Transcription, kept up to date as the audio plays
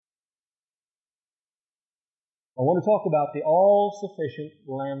I want to talk about the all-sufficient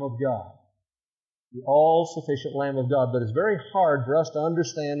Lamb of God. The all-sufficient Lamb of God. But it's very hard for us to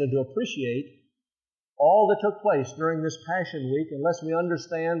understand and to appreciate all that took place during this Passion Week unless we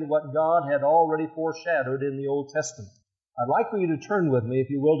understand what God had already foreshadowed in the Old Testament. I'd like for you to turn with me,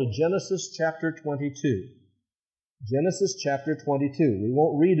 if you will, to Genesis chapter 22. Genesis chapter 22. We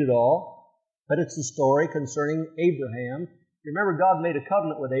won't read it all, but it's the story concerning Abraham. Remember, God made a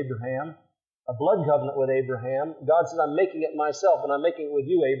covenant with Abraham, a blood covenant with Abraham. God said, I'm making it myself, and I'm making it with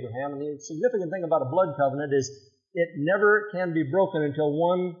you, Abraham. And the significant thing about a blood covenant is it never can be broken until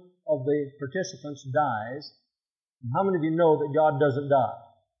one of the participants dies. And how many of you know that God doesn't die?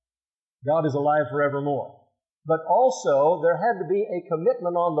 God is alive forevermore. But also, there had to be a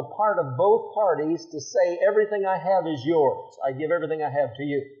commitment on the part of both parties to say, everything I have is yours. I give everything I have to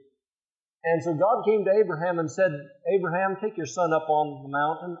you. And so God came to Abraham and said, Abraham, take your son up on the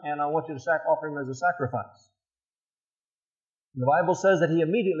mountain, and I want you to offer him as a sacrifice. And the Bible says that he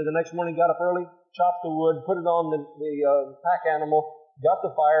immediately, the next morning, got up early, chopped the wood, put it on the pack animal, got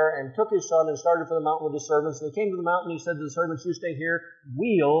the fire, and took his son and started for the mountain with the servants. So they came to the mountain, he said to the servants, you stay here,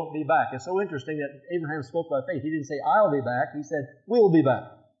 we'll be back. It's so interesting that Abraham spoke by faith. He didn't say, I'll be back. He said, we'll be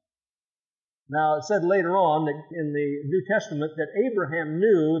back. Now, it said later on that in the New Testament that Abraham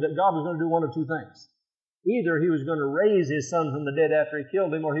knew that God was going to do one of two things. Either he was going to raise his son from the dead after he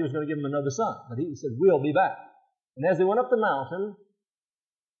killed him, or he was going to give him another son. But he said, we'll be back. And as they went up the mountain,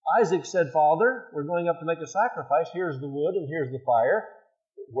 Isaac said, Father, we're going up to make a sacrifice. Here's the wood and here's the fire.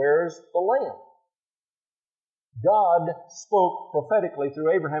 Where's the lamb? God spoke prophetically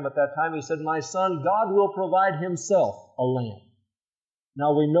through Abraham at that time. He said, my son, God will provide himself a lamb.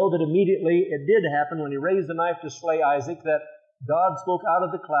 Now we know that immediately it did happen when he raised the knife to slay Isaac, that God spoke out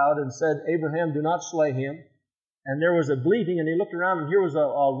of the cloud and said, Abraham, do not slay him. And there was a bleating, and he looked around, and here was a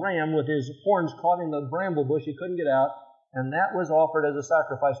ram with his horns caught in the bramble bush. He couldn't get out. And that was offered as a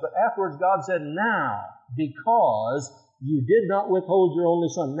sacrifice. But afterwards God said, now, because you did not withhold your only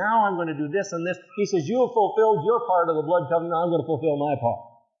son, now I'm going to do this and this. He says, you have fulfilled your part of the blood covenant, now I'm going to fulfill my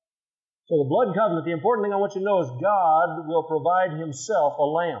part. So the blood covenant, the important thing I want you to know is God will provide himself a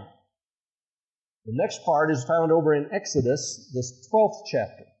lamb. The next part is found over in Exodus, this 12th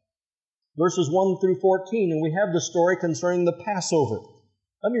chapter, verses 1 through 14, and we have the story concerning the Passover.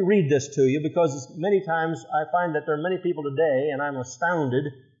 Let me read this to you, because many times I find that there are many people today, and I'm astounded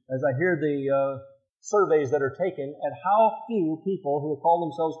as I hear the surveys that are taken at how few people who call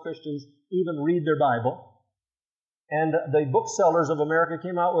themselves Christians even read their Bible. And the booksellers of America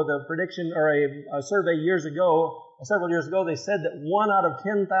came out with a prediction or a survey several years ago. They said that 1 out of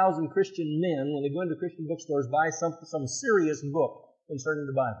 10,000 Christian men, when they go into Christian bookstores, buy some serious book concerning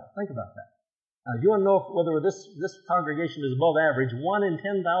the Bible. Think about that. Now, if you want to know whether this congregation is above average, 1 in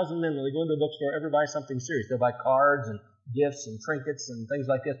 10,000 men, when they go into a bookstore, ever buy something serious. They'll buy cards and gifts and trinkets and things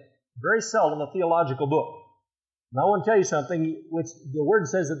like this. Very seldom a theological book. Now, I want to tell you something, which the Word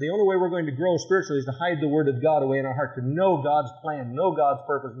says that the only way we're going to grow spiritually is to hide the Word of God away in our heart, to know God's plan, know God's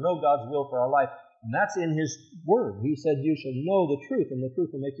purpose, know God's will for our life. And that's in His Word. He said, you shall know the truth, and the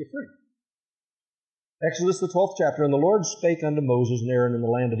truth will make you free. Exodus, the 12th chapter, and the Lord spake unto Moses and Aaron in the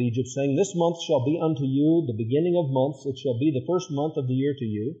land of Egypt, saying, this month shall be unto you the beginning of months, it shall be the first month of the year to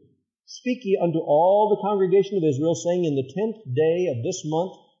you. Speak ye unto all the congregation of Israel, saying, in the 10th day of this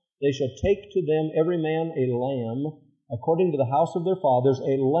month they shall take to them every man a lamb, according to the house of their fathers,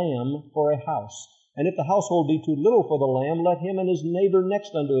 a lamb for a house. And if the household be too little for the lamb, let him and his neighbor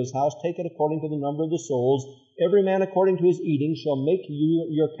next unto his house take it according to the number of the souls. Every man according to his eating shall make you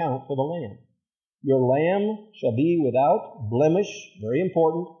your count for the lamb. Your lamb shall be without blemish, very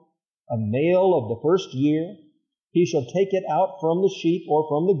important, a male of the first year. He shall take it out from the sheep or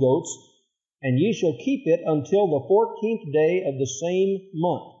from the goats, and ye shall keep it until the 14th day of the same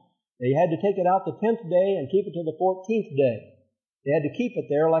month. They had to take it out the 10th day and keep it till the 14th day. They had to keep it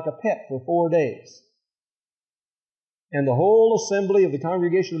there like a pet for 4 days. And the whole assembly of the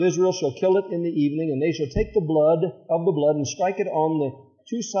congregation of Israel shall kill it in the evening, and they shall take the blood and strike it on the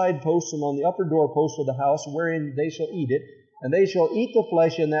 2 side posts and on the upper door posts of the house, wherein they shall eat it. And they shall eat the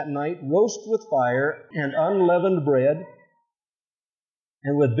flesh in that night, roast with fire and unleavened bread,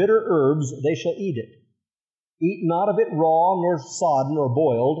 and with bitter herbs they shall eat it. Eat not of it raw, nor sodden, or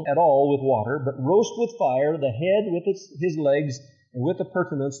boiled at all with water, but roast with fire the head with his legs, and with the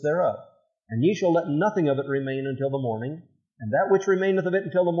purtenance thereof. And ye shall let nothing of it remain until the morning, and that which remaineth of it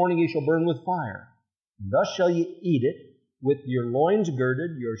until the morning ye shall burn with fire. And thus shall ye eat it, with your loins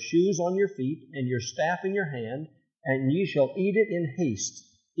girded, your shoes on your feet, and your staff in your hand, and ye shall eat it in haste.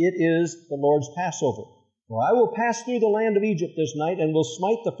 It is the Lord's Passover. For I will pass through the land of Egypt this night, and will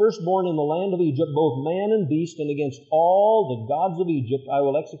smite the firstborn in the land of Egypt, both man and beast, and against all the gods of Egypt I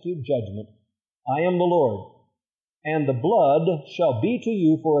will execute judgment. I am the Lord. And the blood shall be to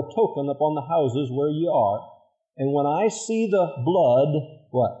you for a token upon the houses where ye are. And when I see the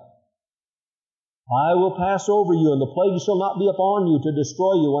blood, what? I will pass over you, and the plague shall not be upon you to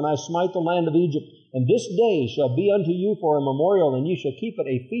destroy you when I smite the land of Egypt. And this day shall be unto you for a memorial, and ye shall keep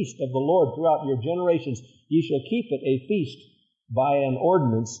it a feast of the Lord throughout your generations. Ye shall keep it a feast by an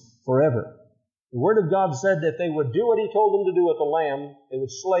ordinance forever. The Word of God said that they would do what He told them to do with the lamb. They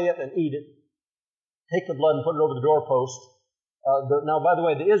would slay it and eat it, take the blood and put it over the doorpost. Now, by the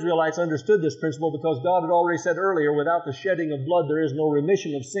way, the Israelites understood this principle because God had already said earlier, without the shedding of blood, there is no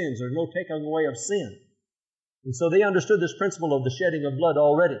remission of sins. There's no taking away of sin. And so they understood this principle of the shedding of blood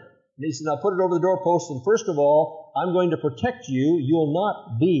already. And He said, now put it over the doorpost, and first of all, I'm going to protect you. You'll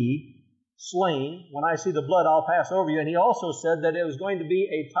not be slain. When I see the blood, I'll pass over you. And He also said that it was going to be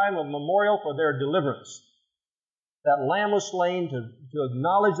a time of memorial for their deliverance. That lamb was slain to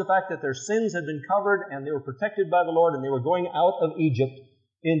acknowledge the fact that their sins had been covered and they were protected by the Lord, and they were going out of Egypt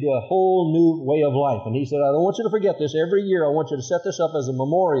into a whole new way of life. And He said, I don't want you to forget this. Every year I want you to set this up as a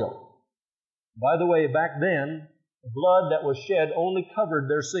memorial. By the way, back then, the blood that was shed only covered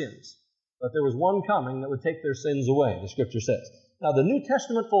their sins. But there was one coming that would take their sins away, the Scripture says. Now, the New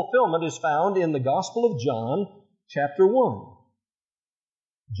Testament fulfillment is found in the Gospel of John, chapter 1.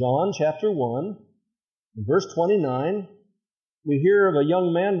 John, chapter 1, in verse 29, we hear of a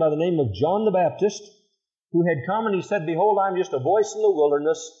young man by the name of John the Baptist who had come and he said, Behold, I'm just a voice in the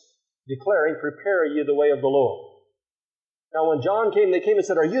wilderness declaring, Prepare ye the way of the Lord. Now, when John came, they came and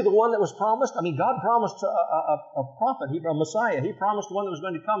said, Are you the one that was promised? I mean, God promised a prophet, a Messiah. He promised one that was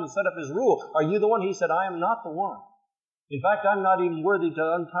going to come and set up His rule. Are you the one? He said, I am not the one. In fact, I'm not even worthy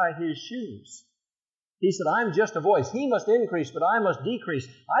to untie His shoes. He said, I'm just a voice. He must increase, but I must decrease.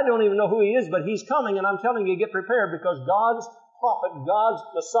 I don't even know who He is, but He's coming, and I'm telling you, get prepared, because God's prophet, God's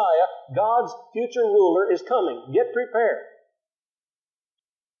Messiah, God's future ruler is coming. Get prepared.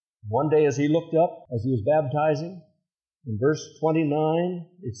 One day as he looked up, as he was baptizing, in verse 29,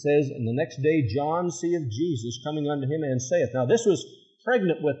 it says, And the next day John seeth Jesus coming unto him, and saith. Now this was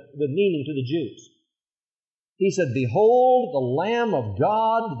pregnant with meaning to the Jews. He said, Behold, the Lamb of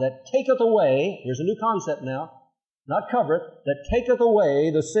God that taketh away, here's a new concept now, not covereth, that taketh away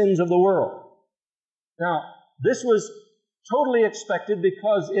the sins of the world. Now, this was totally expected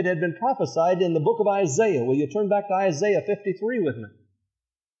because it had been prophesied in the book of Isaiah. Will you turn back to Isaiah 53 with me?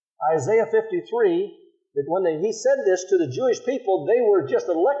 Isaiah 53, that when he said this to the Jewish people, they were just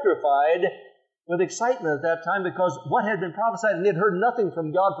electrified with excitement at that time, because what had been prophesied, and they had heard nothing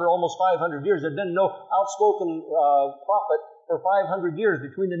from God for almost 500 years. There had been no outspoken prophet for 500 years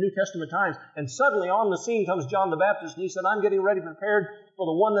between the New Testament times. And suddenly on the scene comes John the Baptist, and he said, I'm getting ready, prepared for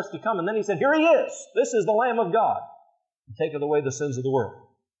the one that's to come. And then he said, Here he is. This is the Lamb of God, who taketh away the sins of the world.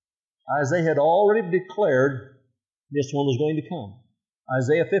 Isaiah had already declared this one was going to come.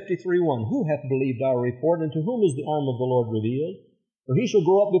 Isaiah 53:1, Who hath believed our report, and to whom is the arm of the Lord revealed? For he shall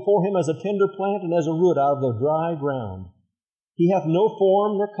grow up before him as a tender plant, and as a root out of the dry ground. He hath no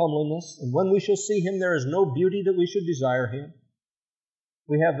form nor comeliness, and when we shall see him, there is no beauty that we should desire him.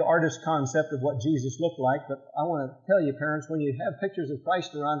 We have the artist's concept of what Jesus looked like, but I want to tell you, parents, when you have pictures of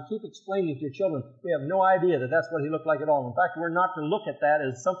Christ around, keep explaining to your children, we have no idea that that's what he looked like at all. In fact, we're not to look at that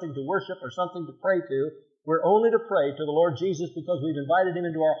as something to worship or something to pray to. We're only to pray to the Lord Jesus because we've invited him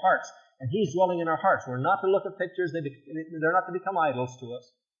into our hearts, and he's dwelling in our hearts. We're not to look at pictures. They're not to become idols to us.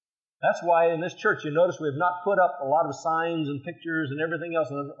 That's why in this church, you notice we have not put up a lot of signs and pictures and everything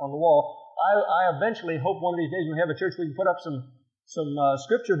else on the wall. I eventually hope one of these days when we have a church we can put up some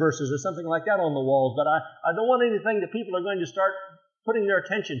scripture verses or something like that on the walls, but I don't want anything that people are going to start putting their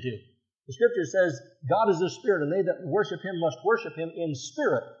attention to. The Scripture says, God is a spirit, and they that worship him must worship him in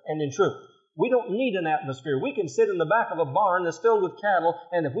spirit and in truth. We don't need an atmosphere. We can sit in the back of a barn that's filled with cattle,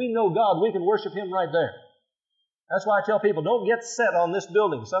 and if we know God, we can worship him right there. That's why I tell people, don't get set on this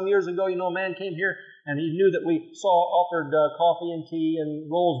building. Some years ago, a man came here, and he knew that we offered coffee and tea and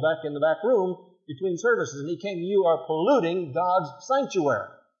rolls back in the back room between services, and he came, You are polluting God's sanctuary.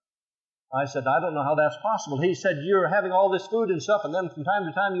 I said, I don't know how that's possible. He said, You're having all this food and stuff, and then from time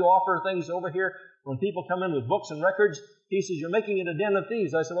to time you offer things over here. When people come in with books and records, he says, You're making it a den of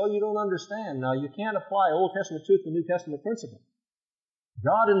thieves. I said, Oh, you don't understand. Now, you can't apply Old Testament truth to New Testament principle.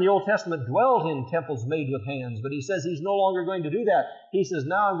 God in the Old Testament dwelled in temples made with hands, but he says he's no longer going to do that. He says,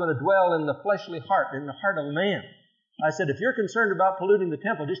 Now I'm going to dwell in the fleshly heart, in the heart of man. I said, if you're concerned about polluting the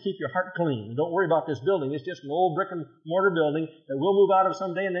temple, just keep your heart clean. Don't worry about this building. It's just an old brick and mortar building that we'll move out of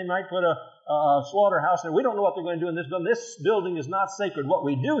someday, and they might put a slaughterhouse there. We don't know what they're going to do in this building. This building is not sacred. What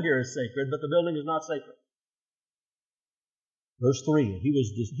we do here is sacred, but the building is not sacred. Verse 3, he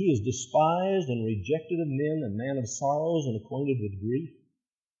is despised and rejected of men, a man of sorrows and acquainted with grief.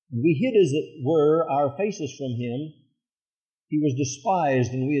 And we hid, as it were, our faces from him. He was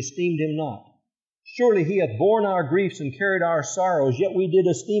despised, and we esteemed him not. Surely he hath borne our griefs and carried our sorrows, yet we did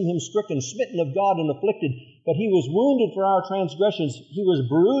esteem him stricken, smitten of God, and afflicted. But he was wounded for our transgressions, he was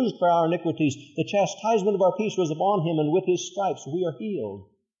bruised for our iniquities. The chastisement of our peace was upon him, and with his stripes we are healed.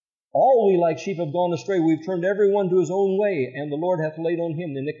 All we like sheep have gone astray. We've turned every one to his own way, and the Lord hath laid on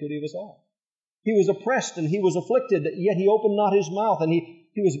him the iniquity of us all. He was oppressed, and he was afflicted, yet he opened not his mouth. And he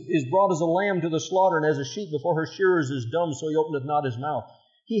is brought as a lamb to the slaughter, and as a sheep before her shearers is dumb, so he openeth not his mouth.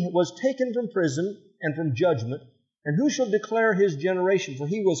 He was taken from prison and from judgment, and who shall declare his generation? For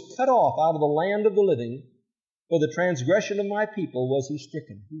he was cut off out of the land of the living. For the transgression of my people was he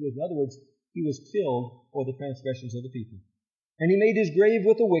stricken. In other words, he was killed for the transgressions of the people. And he made his grave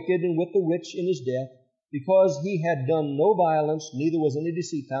with the wicked and with the rich in his death, because he had done no violence, neither was any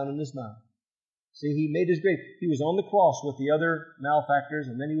deceit found in his mouth. See, he made his grave. He was on the cross with the other malefactors,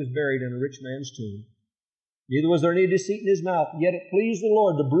 and then he was buried in a rich man's tomb. Neither was there any deceit in his mouth, yet it pleased the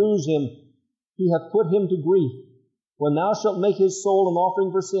Lord to bruise him. He hath put him to grief. When thou shalt make his soul an offering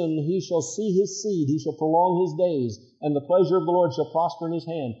for sin, he shall see his seed, he shall prolong his days, and the pleasure of the Lord shall prosper in his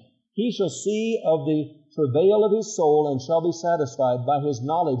hand. He shall see of the travail of his soul, and shall be satisfied. By his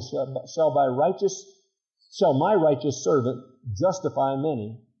knowledge shall my righteous servant justify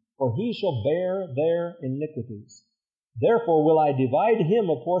many, for he shall bear their iniquities. Therefore will I divide him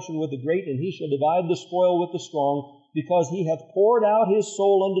a portion with the great, and he shall divide the spoil with the strong, because he hath poured out his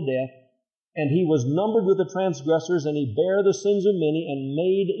soul unto death, and he was numbered with the transgressors, and he bare the sins of many, and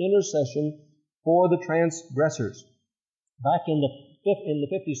made intercession for the transgressors. Back in the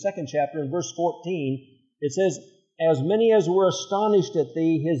 52nd chapter, in verse 14, it says, As many as were astonished at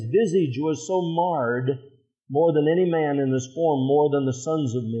thee, his visage was so marred, more than any man in his form, more than the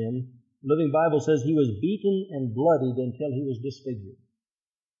sons of men. The Living Bible says he was beaten and bloodied until he was disfigured.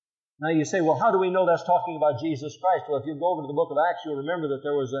 Now you say, well, how do we know that's talking about Jesus Christ? Well, if you go over to the book of Acts, you'll remember that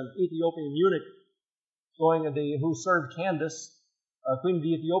there was an Ethiopian eunuch who served Candace, queen of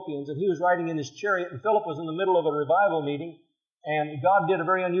the Ethiopians, and he was riding in his chariot, and Philip was in the middle of a revival meeting, and God did a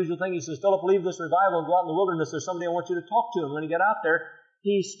very unusual thing. He says, Philip, leave this revival and go out in the wilderness. There's somebody I want you to talk to. And when he got out there,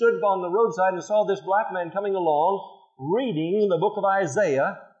 he stood on the roadside and saw this black man coming along, reading the book of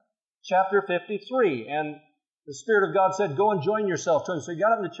Isaiah, chapter 53. And the Spirit of God said, go and join yourself to him. So he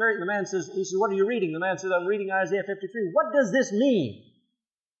got up in the chariot, and the man says, what are you reading? The man said, I'm reading Isaiah 53. What does this mean?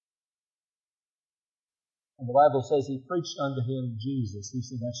 And the Bible says he preached unto him Jesus. He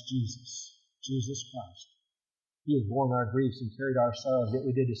said, that's Jesus, Jesus Christ. He has borne our griefs and carried our sorrows, yet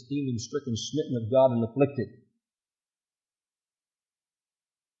we did esteem him stricken, smitten of God, and afflicted.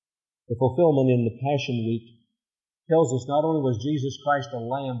 The fulfillment in the Passion Week tells us not only was Jesus Christ a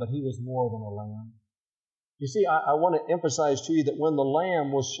lamb, but he was more than a lamb. You see, I want to emphasize to you that when the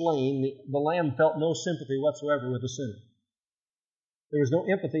lamb was slain, the lamb felt no sympathy whatsoever with the sinner. There was no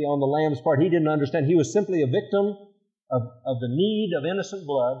empathy on the lamb's part. He didn't understand. He was simply a victim of the need of innocent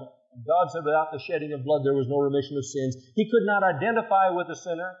blood. And God said without the shedding of blood there was no remission of sins. He could not identify with the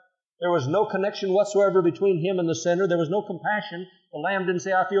sinner. There was no connection whatsoever between him and the sinner. There was no compassion. The lamb didn't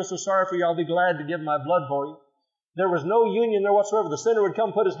say, I feel so sorry for you, I'll be glad to give my blood for you. There was no union there whatsoever. The sinner would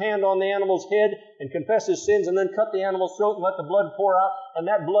come, put his hand on the animal's head and confess his sins, and then cut the animal's throat and let the blood pour out, and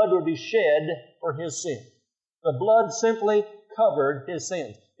that blood would be shed for his sin. The blood simply covered his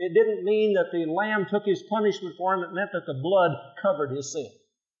sins. It didn't mean that the lamb took his punishment for him. It meant that the blood covered his sin.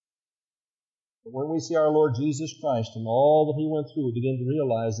 But when we see our Lord Jesus Christ and all that he went through, we begin to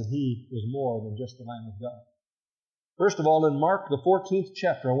realize that he was more than just the Lamb of God. First of all, in Mark, the 14th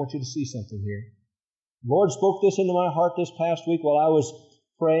chapter, I want you to see something here. The Lord spoke this into my heart this past week while I was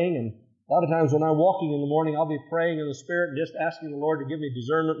praying, and a lot of times when I'm walking in the morning, I'll be praying in the Spirit and just asking the Lord to give me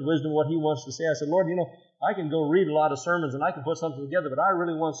discernment and wisdom, what he wants to say. I said, Lord, I can go read a lot of sermons and I can put something together, but I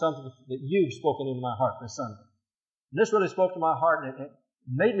really want something that you've spoken into my heart this Sunday. And this really spoke to my heart, and it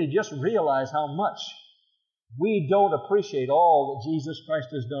made me just realize how much we don't appreciate all that Jesus Christ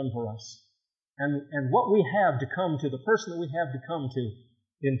has done for us and what we have to come to, the person that we have to come to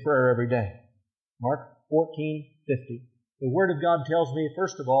in prayer every day. Mark 14:50. The Word of God tells me,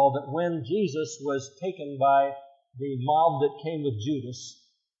 first of all, that when Jesus was taken by the mob that came with Judas,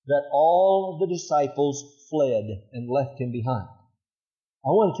 that all the disciples fled and left him behind. I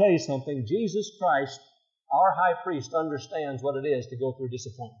want to tell you something. Jesus Christ Our high priest understands what it is to go through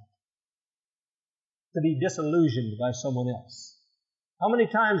disappointment, to be disillusioned by someone else. How many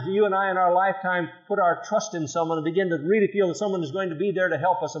times do you and I in our lifetime put our trust in someone and begin to really feel that someone is going to be there to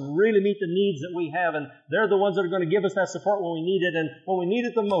help us and really meet the needs that we have, and they're the ones that are going to give us that support when we need it, and when we need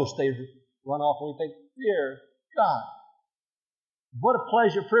it the most, they run off and we think, dear God, what a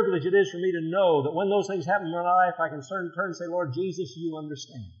pleasure, privilege it is for me to know that when those things happen in my life, I can turn and say, Lord Jesus, you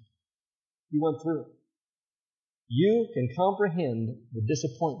understand. You went through it. You can comprehend the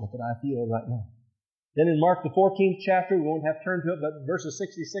disappointment that I feel right now. Then in Mark the 14th chapter, we won't have to turn to it, but verses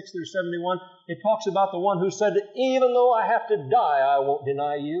 66 through 71, it talks about the one who said, even though I have to die, I won't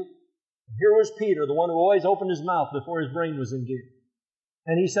deny you. Here was Peter, the one who always opened his mouth before his brain was in gear.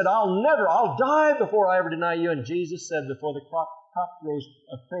 And he said, I'll die before I ever deny you. And Jesus said, before the cock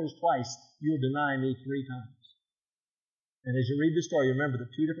crows twice, you'll deny me 3 times. And as you read the story, you remember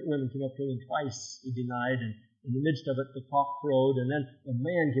that 2 different women came up to him, and twice he denied, and in the midst of it, the cock crowed, and then a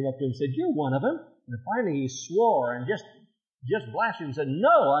man came up to him and said, you're one of them. And finally he swore and just blasphemed and said,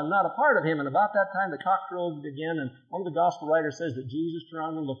 no, I'm not a part of him. And about that time, the cock crowed again, and one of the gospel writers says that Jesus turned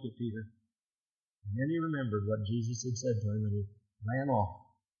around and looked at Peter. And then he remembered what Jesus had said to him, and he ran off,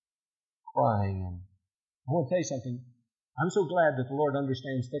 crying. And I want to tell you something. I'm so glad that the Lord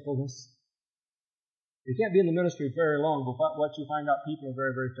understands fickleness. You can't be in the ministry very long before what you find out people are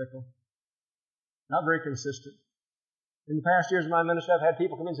very, very fickle. Not very consistent. In the past years of my ministry, I've had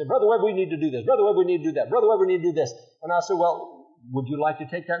people come in and say, Brother Webb, we need to do this. Brother Webb, we need to do that. Brother Webb, we need to do this. And I'll say, well, would you like to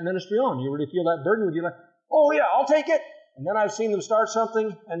take that ministry on? You really feel that burden? Would you like, oh yeah, I'll take it. And then I've seen them start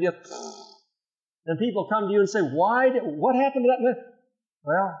something, and then people come to you and say, what happened to that ministry?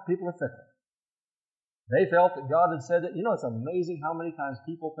 Well, people are fickle. They felt that God had said that. You know, it's amazing how many times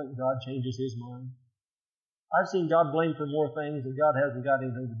people think God changes His mind. I've seen God blamed for more things that God hasn't got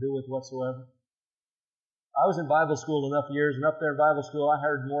anything to do with whatsoever. I was in Bible school enough years, and up there in Bible school, I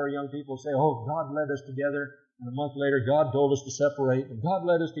heard more young people say, oh, God led us together, and a month later, God told us to separate, and God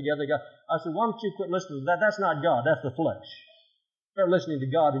led us together. I said, why don't you quit listening to that? That's not God, that's the flesh. Start listening to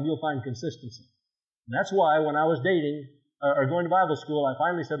God, and you'll find consistency. And that's why when I was dating, or going to Bible school, I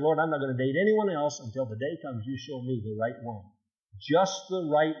finally said, Lord, I'm not going to date anyone else until the day comes you show me the right one. Just the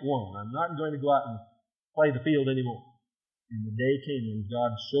right one. I'm not going to go out and play the field anymore. And the day came when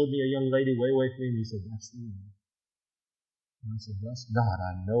God showed me a young lady way away from me, and He said, that's the one. And I said, bless God,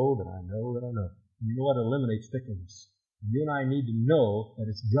 I know that I know that I know. And you know what? It eliminates fickleness. You and I need to know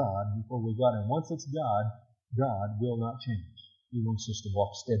that it's God before we go out. And once it's God, God will not change. He wants us to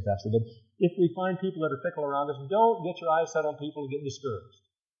walk steadfastly. But if we find people that are fickle around us, don't get your eyes set on people and get discouraged.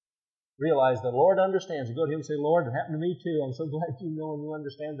 Realize the Lord understands. You go to Him and say, Lord, it happened to me too. I'm so glad you know and you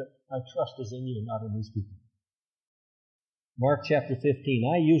understand that my trust is in you and not in these people. Mark chapter 15.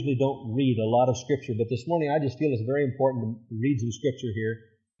 I usually don't read a lot of Scripture, but this morning I just feel it's very important to read some Scripture here.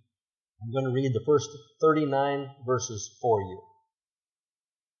 I'm going to read the first 39 verses for you.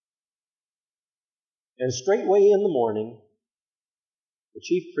 And straightway in the morning, the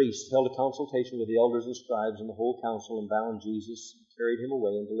chief priests held a consultation with the elders and scribes and the whole council, and bound Jesus, and carried Him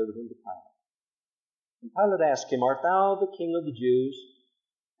away, and delivered Him to Pilate. And Pilate asked Him, Art thou the King of the Jews?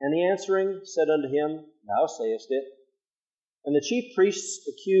 And he answering said unto him, Thou sayest it. And the chief priests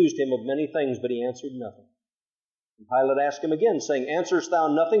accused Him of many things, but He answered nothing. And Pilate asked Him again, saying, Answerest thou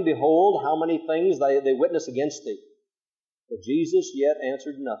nothing? Behold, how many things they witness against Thee. But Jesus yet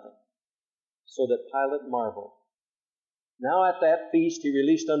answered nothing, so that Pilate marveled. Now at that feast He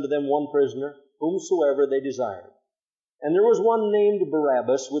released unto them one prisoner, whomsoever they desired. And there was one named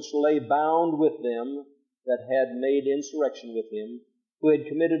Barabbas, which lay bound with them that had made insurrection with Him, who had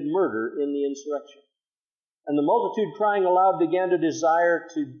committed murder in the insurrection. And the multitude crying aloud began to desire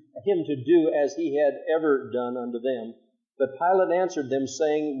Him to do as He had ever done unto them. But Pilate answered them,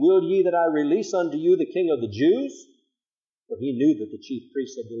 saying, Will ye that I release unto you the King of the Jews? For he knew that the chief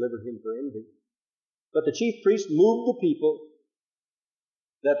priests had delivered Him for envy. But the chief priests moved the people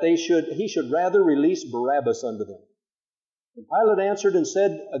that he should rather release Barabbas unto them. And Pilate answered and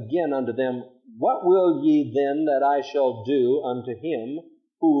said again unto them, What will ye then that I shall do unto him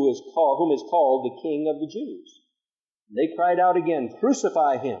whom is called the King of the Jews? And they cried out again,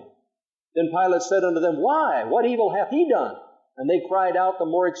 Crucify Him. Then Pilate said unto them, Why? What evil hath He done? And they cried out the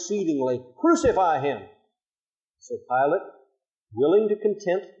more exceedingly, Crucify Him. So Pilate, willing to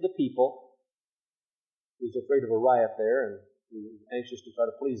content the people, he was afraid of a riot there, and he was anxious to try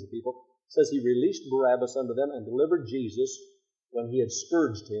to please the people, says he released Barabbas unto them and delivered Jesus when he had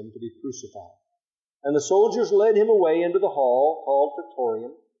scourged Him to be crucified. And the soldiers led Him away into the hall called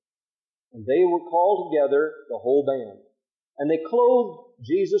Praetorium, and they were called together, the whole band. And they clothed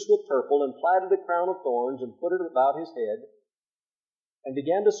Jesus with purple, and platted a crown of thorns, and put it about his head, and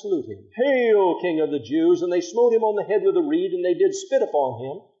began to salute him. Hail, King of the Jews! And they smote him on the head with a reed, and they did spit upon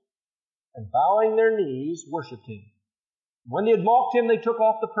him, and bowing their knees, worshipped him. When they had mocked him, they took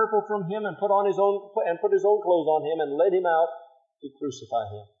off the purple from him, and put his own clothes on him, and led him out to crucify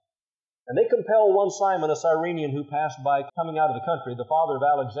him. And they compelled one Simon, a Cyrenian, who passed by coming out of the country, the father of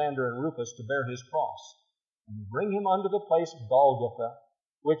Alexander and Rufus, to bear his cross, and bring him unto the place of Golgotha,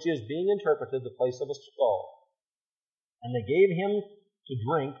 which is, being interpreted, the place of a skull. And they gave him to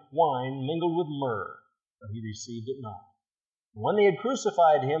drink wine mingled with myrrh, but he received it not. And when they had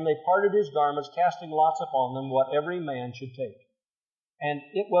crucified him, they parted his garments, casting lots upon them what every man should take. And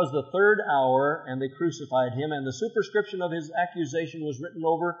it was the 3rd hour, and they crucified him, and the superscription of his accusation was written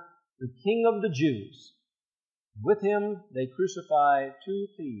over, the King of the Jews. With him they crucified 2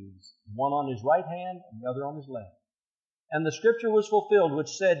 thieves, one on his right hand and the other on his left. And the scripture was fulfilled, which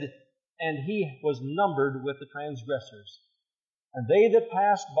said, and he was numbered with the transgressors. And they that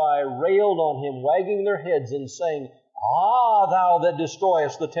passed by railed on him, wagging their heads and saying, Ah, thou that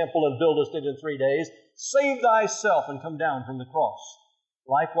destroyest the temple and buildest it in 3 days, save thyself and come down from the cross.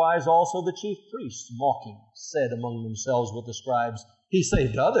 Likewise also the chief priests, mocking, said among themselves with the scribes, He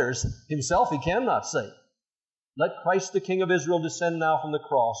saved others, himself he cannot save. Let Christ the King of Israel descend now from the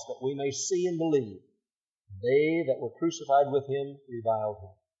cross, that we may see and believe. They that were crucified with him reviled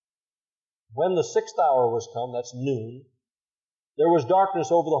him. When the 6th hour was come, that's noon, there was darkness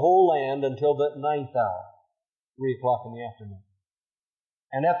over the whole land until the 9th hour, 3 o'clock in the afternoon.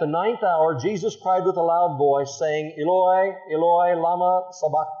 And at the 9th hour, Jesus cried with a loud voice, saying, Eloi, Eloi, lama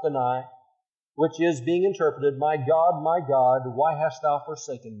sabachthani, which is, being interpreted, my God, why hast thou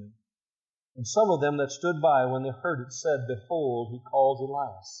forsaken me? And some of them that stood by, when they heard it, said, Behold, he calls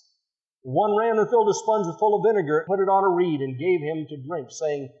Elias. One ran and filled a sponge full of vinegar, put it on a reed, and gave him to drink,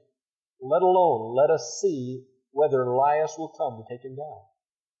 saying, Let alone, let us see whether Elias will come to take him down.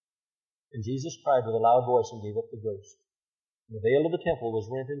 And Jesus cried with a loud voice and gave up the ghost. And the veil of the temple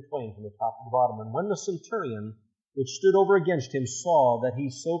was rent in twain from the top to the bottom. And when the centurion, which stood over against him, saw that he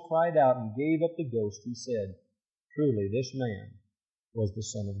so cried out and gave up the ghost, he said, Truly this man was the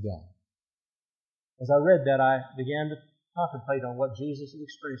Son of God. As I read that, I began to contemplate on what Jesus had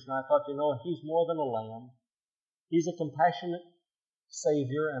experienced, and I thought, he's more than a lamb. He's a compassionate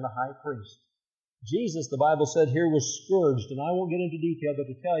Savior and a high priest. Jesus, the Bible said here, was scourged, and I won't get into detail, but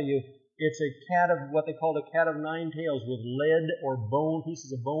to tell you, it's a cat of what they call a cat of 9 tails, with lead or bone, pieces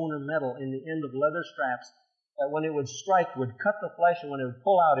of bone or metal in the end of leather straps, that when it would strike, would cut the flesh, and when it would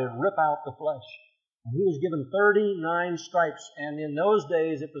pull out, it would rip out the flesh. And he was given 39 stripes, and in those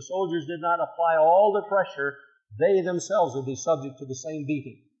days, if the soldiers did not apply all the pressure, they themselves would be subject to the same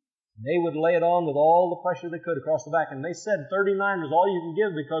beating. They would lay it on with all the pressure they could across the back. And they said 39 was all you can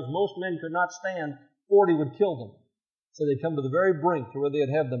give because most men could not stand. 40 would kill them. So they'd come to the very brink to where they'd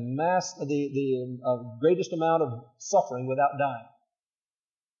have the greatest amount of suffering without dying.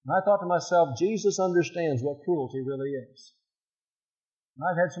 And I thought to myself, Jesus understands what cruelty really is. And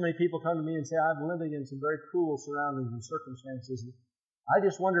I've had so many people come to me and say, I'm living in some very cruel surroundings and circumstances. I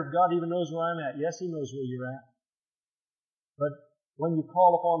just wonder if God even knows where I'm at. Yes, He knows where you're at. But when you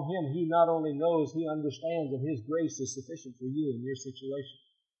call upon Him, He not only knows, He understands, and His grace is sufficient for you in your situation.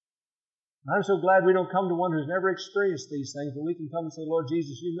 And I'm so glad we don't come to one who's never experienced these things, but we can come and say, Lord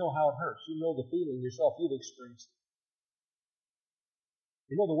Jesus, you know how it hurts. You know the feeling yourself. You've experienced it.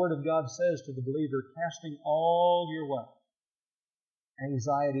 You know the Word of God says to the believer, casting all your what?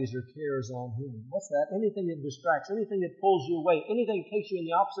 Anxieties or cares on Him. What's that? Anything that distracts, anything that pulls you away, anything that takes you in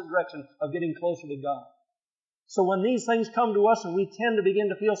the opposite direction of getting closer to God. So when these things come to us and we tend to begin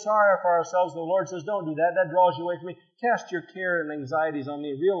to feel sorry for ourselves, the Lord says, don't do that. That draws you away from me. Cast your care and anxieties on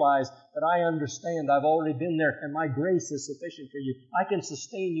me. Realize that I understand. I've already been there, and my grace is sufficient for you. I can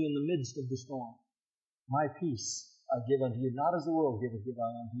sustain you in the midst of the storm. My peace I give unto you, not as the world giveth, give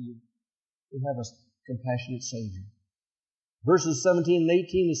I unto you. We have a compassionate Savior. Verses 17 and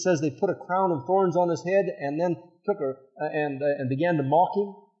 18, it says they put a crown of thorns on his head and then took her and began to mock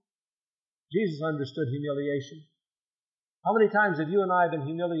him. Jesus understood humiliation. How many times have you and I been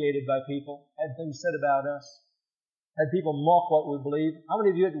humiliated by people, had things said about us, had people mock what we believe? How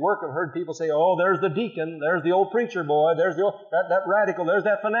many of you at work have heard people say, oh, there's the deacon, there's the old preacher boy, there's the that radical, there's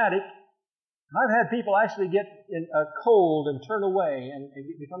that fanatic? And I've had people actually get cold and turn away and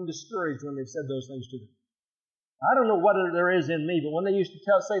become discouraged when they've said those things to them. I don't know what there is in me, but when they used to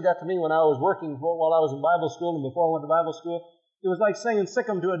say that to me when I was working, while I was in Bible school and before I went to Bible school, it was like saying sick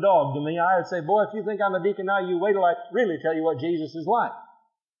 'em to a dog to me. I would say, boy, if you think I'm a deacon now, you wait till I really tell you what Jesus is like.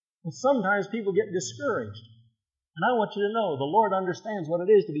 And sometimes people get discouraged. And I want you to know the Lord understands what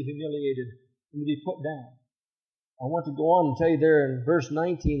it is to be humiliated and to be put down. I want to go on and tell you there in verse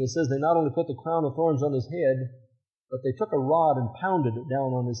 19, it says they not only put the crown of thorns on his head, but they took a rod and pounded it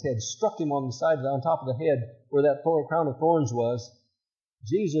down on his head, struck him on the side, on top of the head where that crown of thorns was.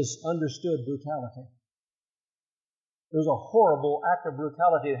 Jesus understood brutality. It was a horrible act of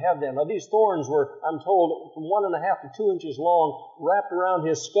brutality to have them. Now these thorns were, I'm told, from 1.5 to 2 inches long, wrapped around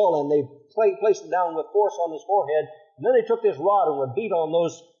his skull, and they placed it down with force on his forehead. And then they took this rod and would beat on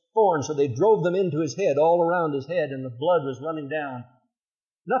those thorns, so they drove them into his head, all around his head, and the blood was running down.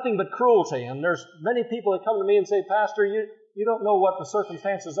 Nothing but cruelty. And there's many people that come to me and say, Pastor, you don't know what the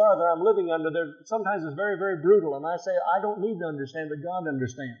circumstances are that I'm living under. Sometimes it's very, very brutal. And I say, I don't need to understand, but God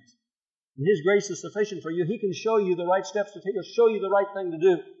understands. And His grace is sufficient for you. He can show you the right steps to take. He'll show you the right thing to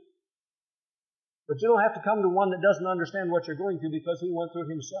do. But you don't have to come to one that doesn't understand what you're going through, because He went through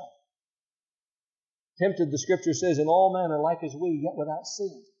it Himself. Tempted, the Scripture says, in all manner like as we, yet without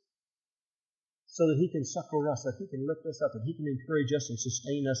sin. So that He can succor us, that He can lift us up, that He can encourage us and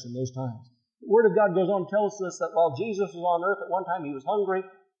sustain us in those times. The Word of God goes on and tells us that while Jesus was on earth, at one time He was hungry,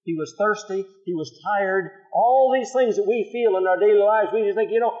 He was thirsty, He was tired. All these things that we feel in our daily lives, we just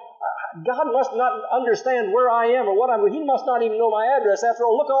think, God must not understand where I am or what I'm doing. He must not even know my address. After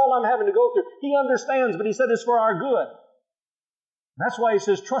all, look at all I'm having to go through. He understands, but He said it's for our good. That's why He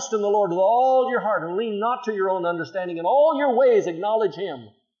says, trust in the Lord with all your heart and lean not to your own understanding. In all your ways acknowledge Him.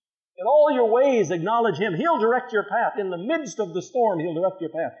 In all your ways, acknowledge Him. He'll direct your path. In the midst of the storm, He'll direct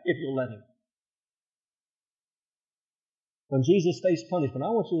your path if you'll let Him. When Jesus faced punishment,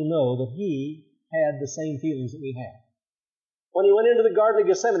 I want you to know that He had the same feelings that we have. When He went into the Garden of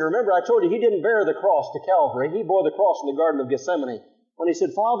Gethsemane, remember I told you He didn't bear the cross to Calvary. He bore the cross in the Garden of Gethsemane. When He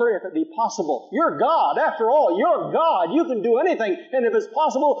said, Father, if it be possible, you're God. After all, you're God. You can do anything. And if it's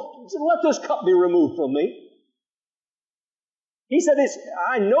possible, let this cup be removed from me. He said,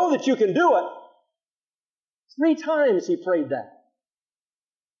 I know that you can do it. 3 times He prayed that.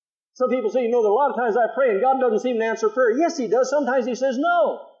 Some people say, there are a lot of times I pray and God doesn't seem to answer prayer. Yes, He does. Sometimes He says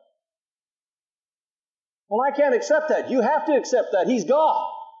no. Well, I can't accept that. You have to accept that. He's God.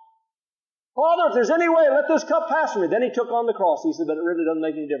 Father, if there's any way, let this cup pass from me. Then He took on the cross. He said, but it really doesn't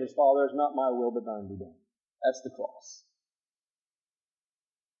make any difference. Father, it's not my will, but thine be done. That's the cross.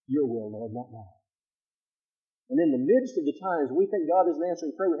 Your will, Lord, not mine. And in the midst of the times we think God isn't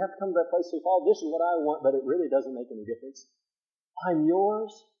answering prayer, we have to come to that place and say, Father, this is what I want, but it really doesn't make any difference. I'm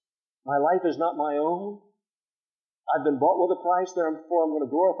yours. My life is not my own. I've been bought with a price, therefore I'm going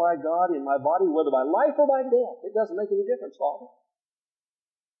to glorify God in my body, whether by life or by death. It doesn't make any difference, Father.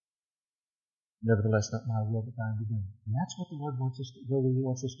 Nevertheless, not my will, but thine be done. And that's what the Lord wants us to, where He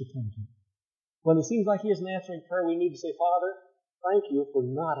wants us to come to. When it seems like He isn't answering prayer, we need to say, Father, thank you for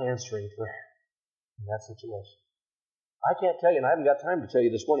not answering prayer in that situation. I can't tell you, and I haven't got time to tell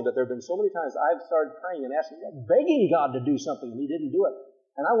you this morning, but there have been so many times I've started praying and asking God, begging God to do something, and He didn't do it.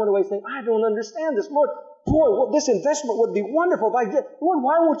 And I went away saying, I don't understand this. Lord, boy, this investment would be wonderful if I did. Lord,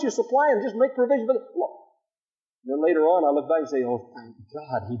 why won't you supply and just make provision for it? Then later on, I look back and say, oh, thank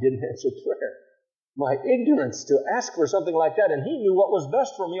God He didn't answer prayer. My ignorance to ask for something like that, and He knew what was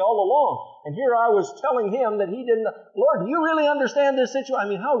best for me all along. And here I was telling Him that He didn't. Lord, do you really understand this situation? I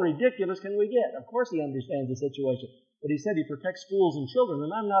mean, how ridiculous can we get? Of course He understands the situation. But He said He protects schools and children,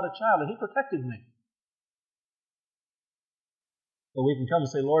 and I'm not a child, and He protected me. So we can come and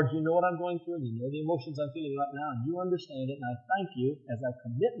say, Lord, you know what I'm going through, and you know the emotions I'm feeling right now, and you understand it, and I thank you as I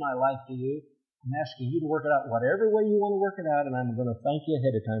commit my life to you. I'm asking you to work it out whatever way you want to work it out, and I'm going to thank you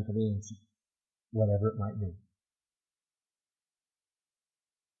ahead of time for the answer, whatever it might be.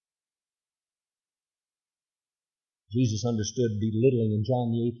 Jesus understood belittling in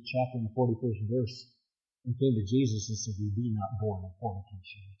John the 8th chapter and the 41st verse. He came to Jesus and said, you be not born of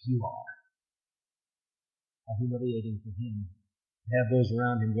fornication, as you are. How humiliating for Him to have those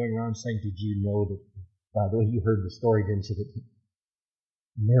around Him going around saying, did you know that, by the way, you heard the story, didn't you, that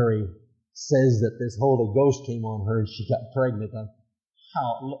Mary says that this Holy Ghost came on her and she got pregnant.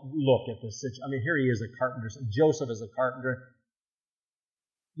 Look at this situation. I mean, here he is a carpenter. Joseph is a carpenter.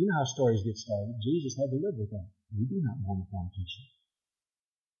 You know how stories get started. Jesus had to live with that. You be not born of fornication.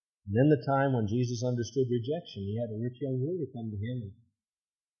 And then the time when Jesus understood rejection, He had a rich young ruler come to Him and,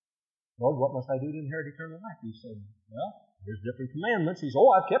 Lord, what must I do to inherit eternal life? He said, well, there's different commandments. He said,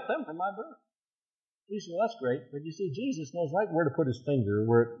 I've kept them from my birth. He said, well, that's great. But you see, Jesus knows right where to put His finger,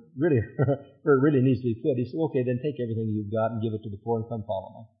 where it really needs to be put. He said, okay, then take everything you've got and give it to the poor and come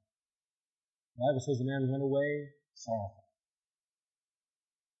follow me. The Bible says the man went away sorrowful.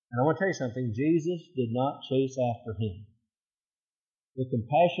 And I want to tell you something. Jesus did not chase after him. The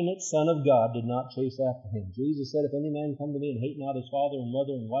compassionate Son of God did not chase after him. Jesus said, if any man come to me and hate not his father and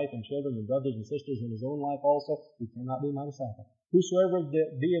mother and wife and children and brothers and sisters and his own life also, he cannot be my disciple. Whosoever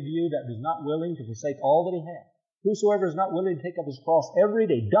be of you that is not willing to forsake all that he hath, whosoever is not willing to take up his cross every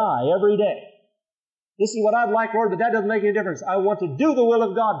day, die every day. This is what I'd like, Lord, but that doesn't make any difference. I want to do the will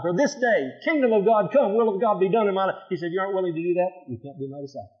of God for this day. Kingdom of God come, will of God be done in my life. He said, you aren't willing to do that? You can't be my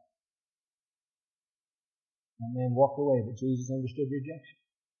disciple. That man walked away, but Jesus understood rejection.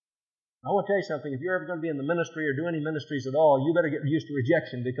 I want to tell you something. If you're ever going to be in the ministry or do any ministries at all, you better get used to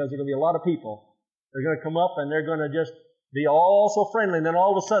rejection, because there are going to be a lot of people. They're going to come up and they're going to just be all so friendly, and then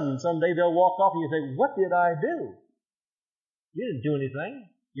all of a sudden, someday they'll walk off and you think, what did I do? You didn't do anything.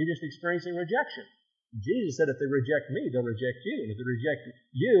 You're just experiencing rejection. Jesus said, if they reject me, they'll reject you. And if they reject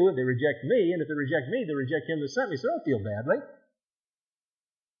you, they reject me. And if they reject me, they'll reject him that sent me. So don't feel badly.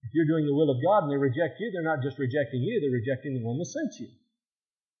 If you're doing the will of God and they reject you, they're not just rejecting you, they're rejecting the one that sent you.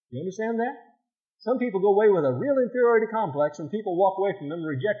 You understand that? Some people go away with a real inferiority complex, and people walk away from them and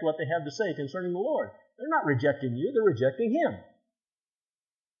reject what they have to say concerning the Lord. They're not rejecting you, they're rejecting him.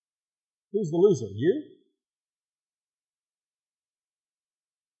 Who's the loser? You?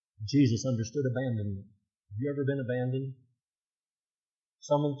 Jesus understood abandonment. Have you ever been abandoned?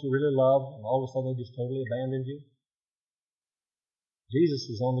 Someone you really love, and all of a sudden they just totally abandoned you? Jesus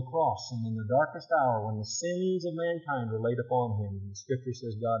was on the cross, and in the darkest hour, when the sins of mankind were laid upon him, the Scripture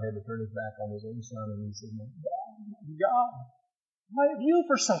says God had to turn his back on his own Son, and he said, my God, why have you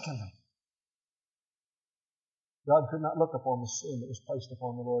forsaken me? God could not look upon the sin that was placed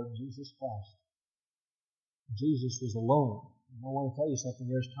upon the Lord Jesus Christ. Jesus was alone. And I want to tell you something.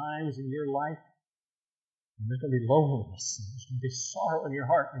 There's times in your life when there's going to be loneliness, and there's going to be sorrow in your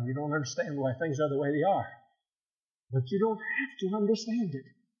heart, and you don't understand why things are the way they are. But you don't have to understand it.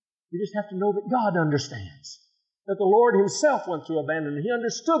 You just have to know that God understands. That the Lord himself went through abandonment. He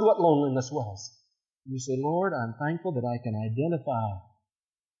understood what loneliness was. And you say, Lord, I'm thankful that I can identify.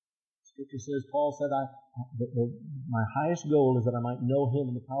 Scripture says, Paul said, my highest goal is that I might know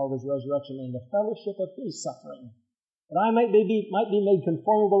him in the power of his resurrection and the fellowship of his suffering. That I might be made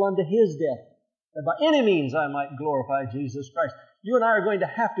conformable unto his death. That by any means I might glorify Jesus Christ. You and I are going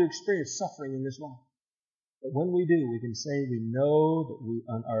to have to experience suffering in this life. But when we do, we can say we know that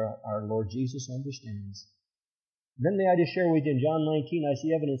our Lord Jesus understands. Then may I just share with you, in John 19, I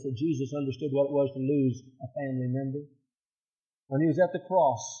see evidence that Jesus understood what it was to lose a family member. When he was at the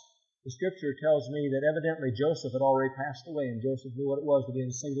cross, the Scripture tells me that evidently Joseph had already passed away, and Joseph knew what it was to be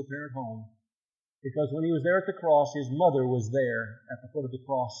in a single-parent home. Because when he was there at the cross, his mother was there at the foot of the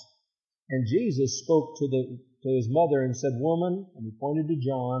cross. And Jesus spoke to his mother and said, woman, and he pointed to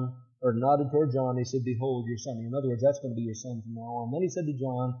John, or nodded toward John, he said, behold your son. In other words, that's going to be your son from now on. Then he said to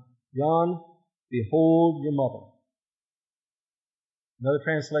John, John, behold your mother. Another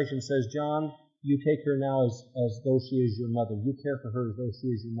translation says, John, you take her now as though she is your mother. You care for her as though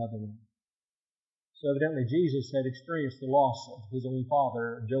she is your mother now. So evidently Jesus had experienced the loss of his own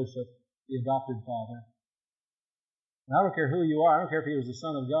father, Joseph, the adopted father. And I don't care who you are. I don't care if he was the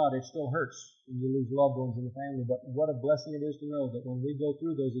Son of God. It still hurts when you lose loved ones in the family. But what a blessing it is to know that when we go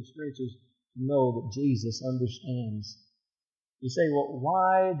through those experiences, to know that Jesus understands. You say, well,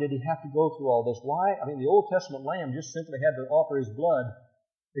 why did he have to go through all this? Why? I mean, the Old Testament lamb just simply had to offer his blood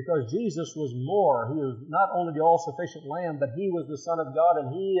because Jesus was more. He was not only the all-sufficient lamb, but he was the Son of God,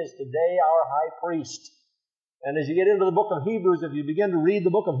 and he is today our high priest. And as you get into the book of Hebrews, if you begin to read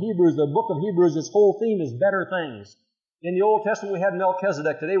the book of Hebrews, its whole theme is better things. In the Old Testament, we had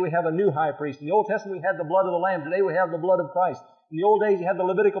Melchizedek. Today we have a new high priest. In the Old Testament, we had the blood of the Lamb. Today we have the blood of Christ. In the old days, you had the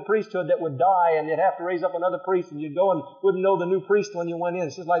Levitical priesthood that would die, and you'd have to raise up another priest, and you'd go and wouldn't know the new priest when you went in.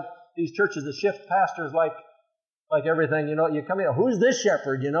 It's just like these churches that shift pastors like everything, you come in, who's this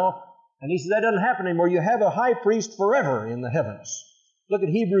shepherd, And he says, that doesn't happen anymore. You have a high priest forever in the heavens. Look at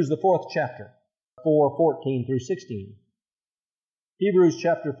Hebrews, the 4th chapter, 4:14 through 16. Hebrews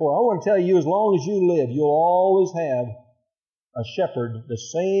chapter 4. I want to tell you, as long as you live, you'll always have a shepherd, the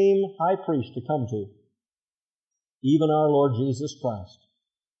same high priest to come to, even our Lord Jesus Christ.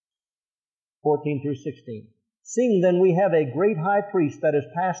 14 through 16. Seeing then we have a great high priest that has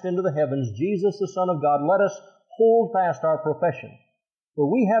passed into the heavens, Jesus the Son of God, let us hold fast our profession.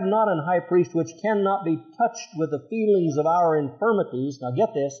 For we have not an high priest which cannot be touched with the feelings of our infirmities, now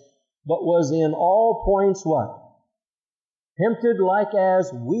get this, but was in all points what? Tempted like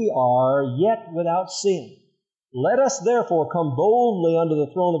as we are, yet without sin. Let us therefore come boldly unto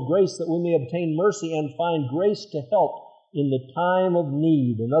the throne of grace that we may obtain mercy and find grace to help in the time of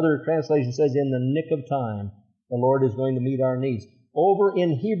need. Another translation says, in the nick of time, the Lord is going to meet our needs. Over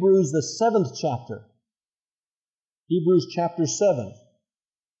in Hebrews, the 7th chapter, Hebrews chapter 7,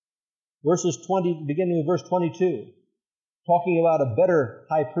 Beginning with verse 22, talking about a better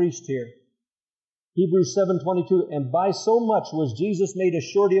high priest here. Hebrews 7:22, and by so much was Jesus made a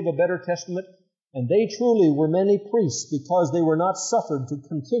surety of a better testament, and they truly were many priests, because they were not suffered to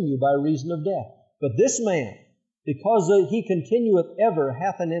continue by reason of death. But this man, because he continueth ever,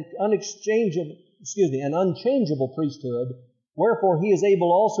 hath an unchangeable priesthood, wherefore he is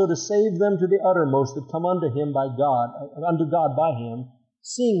able also to save them to the uttermost that come unto God by him,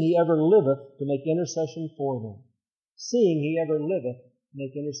 seeing he ever liveth to make intercession for them. Seeing he ever liveth to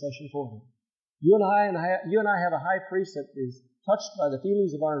make intercession for them. You and I have a high priest that is touched by the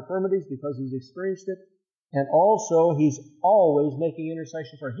feelings of our infirmities because he's experienced it, and also he's always making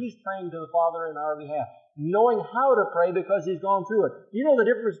intercession for it. He's praying to the Father in our behalf, knowing how to pray because he's gone through it. You know the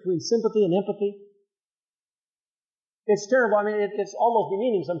difference between sympathy and empathy? It's terrible. I mean, it's almost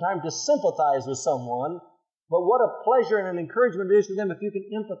demeaning sometimes to sympathize with someone, but what a pleasure and an encouragement it is to them if you can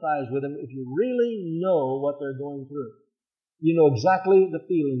empathize with them, if you really know what they're going through. You know exactly the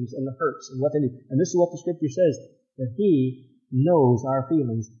feelings and the hurts and what they need. And this is what the Scripture says, that He knows our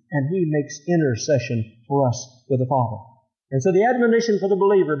feelings and He makes intercession for us with the Father. And so the admonition for the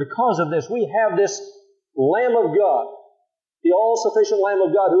believer, because of this, we have this Lamb of God, the all-sufficient Lamb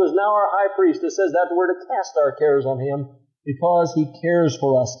of God, who is now our high priest, that says that we're to cast our cares on Him because He cares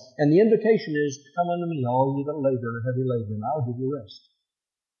for us. And the invitation is, come unto me, all ye that labor and are heavy laden, and I'll give you rest.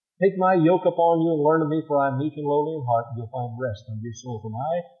 Take my yoke upon you and learn of me, for I am meek and lowly in heart, and you'll find rest unto your soul. For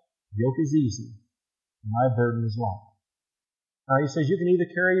my yoke is easy, and my burden is light. Now He says you can either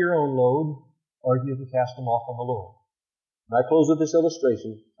carry your own load, or you can cast them off on the Lord. And I close with this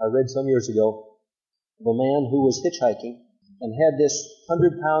illustration I read some years ago of a man who was hitchhiking and had this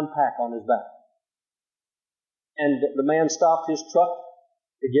 100-pound pack on his back. And the man stopped his truck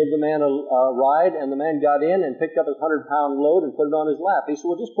to give the man a ride, and the man got in and picked up his 100-pound load and put it on his lap. He said,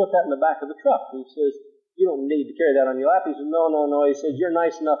 well, just put that in the back of the truck. He says, you don't need to carry that on your lap. He said, no. He says, you're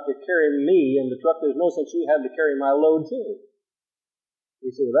nice enough to carry me in the truck. There's no sense you have to carry my load too.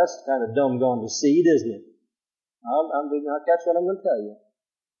 He said, well, that's kind of dumb gone to seed, isn't it? Now catch what I'm going to tell you.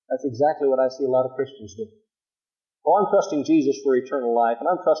 That's exactly what I see a lot of Christians do. Oh, I'm trusting Jesus for eternal life, and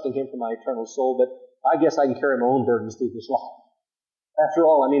I'm trusting Him for my eternal soul, but I guess I can carry my own burdens through this life. After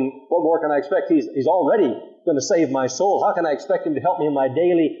all, I mean, what more can I expect? He's already going to save my soul. How can I expect Him to help me in my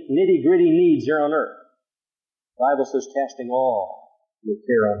daily nitty-gritty needs here on earth? The Bible says, casting all your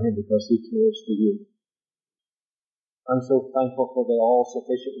care on Him because He cares for you. I'm so thankful for the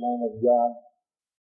all-sufficient Lamb of God.